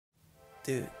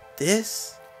Dude,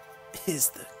 this is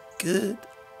the good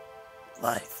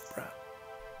life, bro.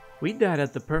 We died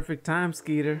at the perfect time,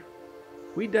 Skeeter.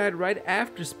 We died right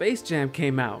after Space Jam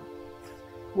came out.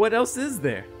 What else is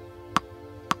there?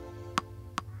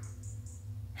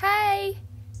 Hey,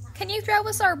 can you throw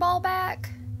us our ball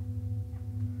back?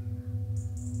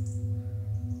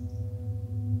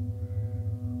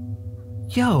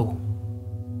 Yo,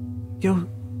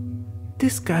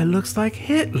 this guy looks like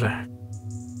Hitler.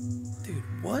 Dude,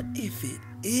 what if it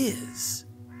is?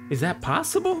 Is that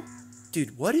possible?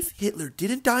 Dude, what if Hitler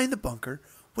didn't die in the bunker?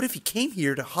 What if he came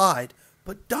here to hide,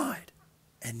 but died?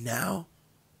 And now,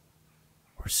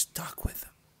 we're stuck with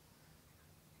him.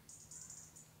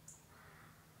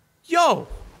 Yo,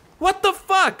 what the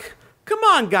fuck? Come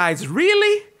on, guys,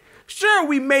 really? Sure,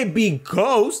 we may be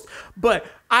ghosts, but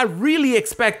I really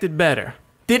expected better.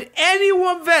 Did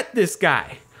anyone vet this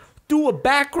guy? Do a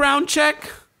background check?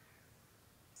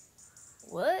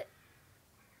 What?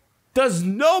 Does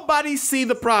nobody see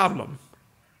the problem?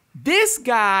 This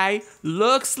guy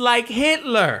looks like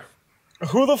Hitler.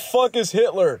 Who the fuck is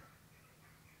Hitler?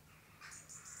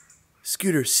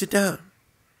 Scooter, sit down.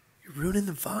 You're ruining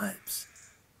the vibes.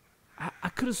 I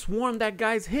could have sworn that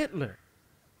guy's Hitler.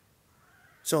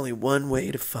 There's only one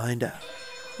way to find out.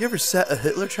 You ever set a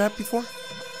Hitler trap before?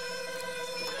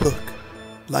 Hook,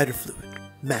 lighter fluid,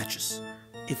 matches.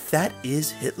 If that is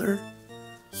Hitler,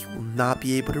 he will not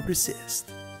be able to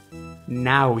resist.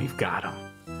 Now we've got him.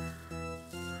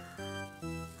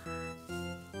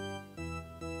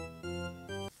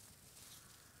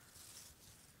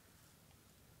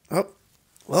 Oh,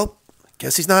 well,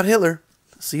 guess he's not Hitler.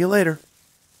 See you later.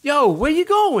 Yo, where you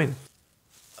going?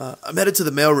 I'm headed to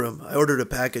the mailroom. I ordered a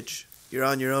package. You're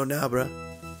on your own now, bruh.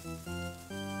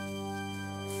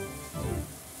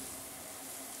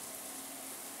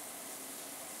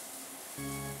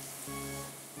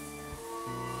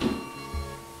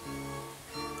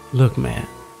 Look, man,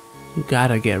 you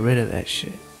gotta get rid of that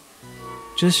shit.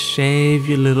 Just shave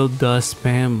your little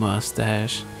dustpan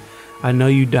mustache. I know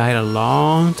you died a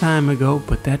long time ago,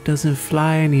 but that doesn't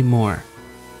fly anymore.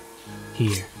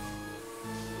 Here.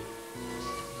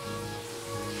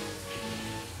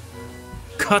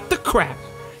 Cut the crap.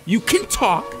 You can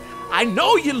talk. I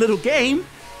know your little game.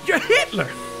 You're Hitler.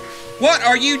 What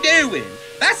are you doing?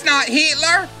 That's not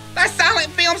Hitler. That's silent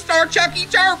film star Chucky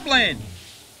Chaplin.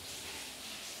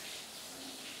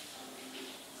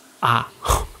 Ah,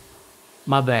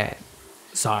 my bad.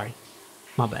 Sorry,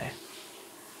 my bad.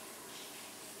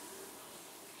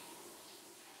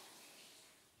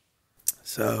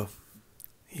 So,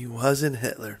 he wasn't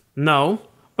Hitler. No,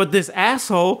 but this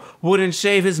asshole wouldn't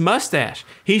shave his mustache.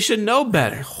 He should know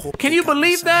better. Can you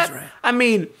believe that? Right. I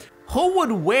mean, who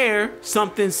would wear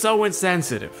something so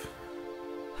insensitive?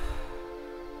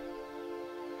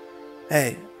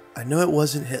 Hey, I know it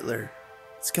wasn't Hitler.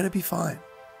 It's gonna be fine.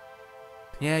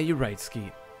 Yeah, you're right,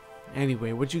 Skeet.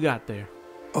 Anyway, what you got there?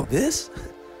 Oh, this?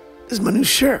 This is my new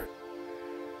shirt.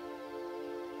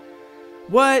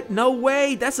 What? No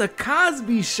way. That's a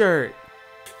Cosby shirt.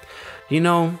 You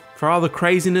know, for all the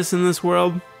craziness in this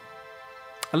world,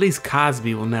 at least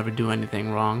Cosby will never do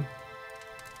anything wrong.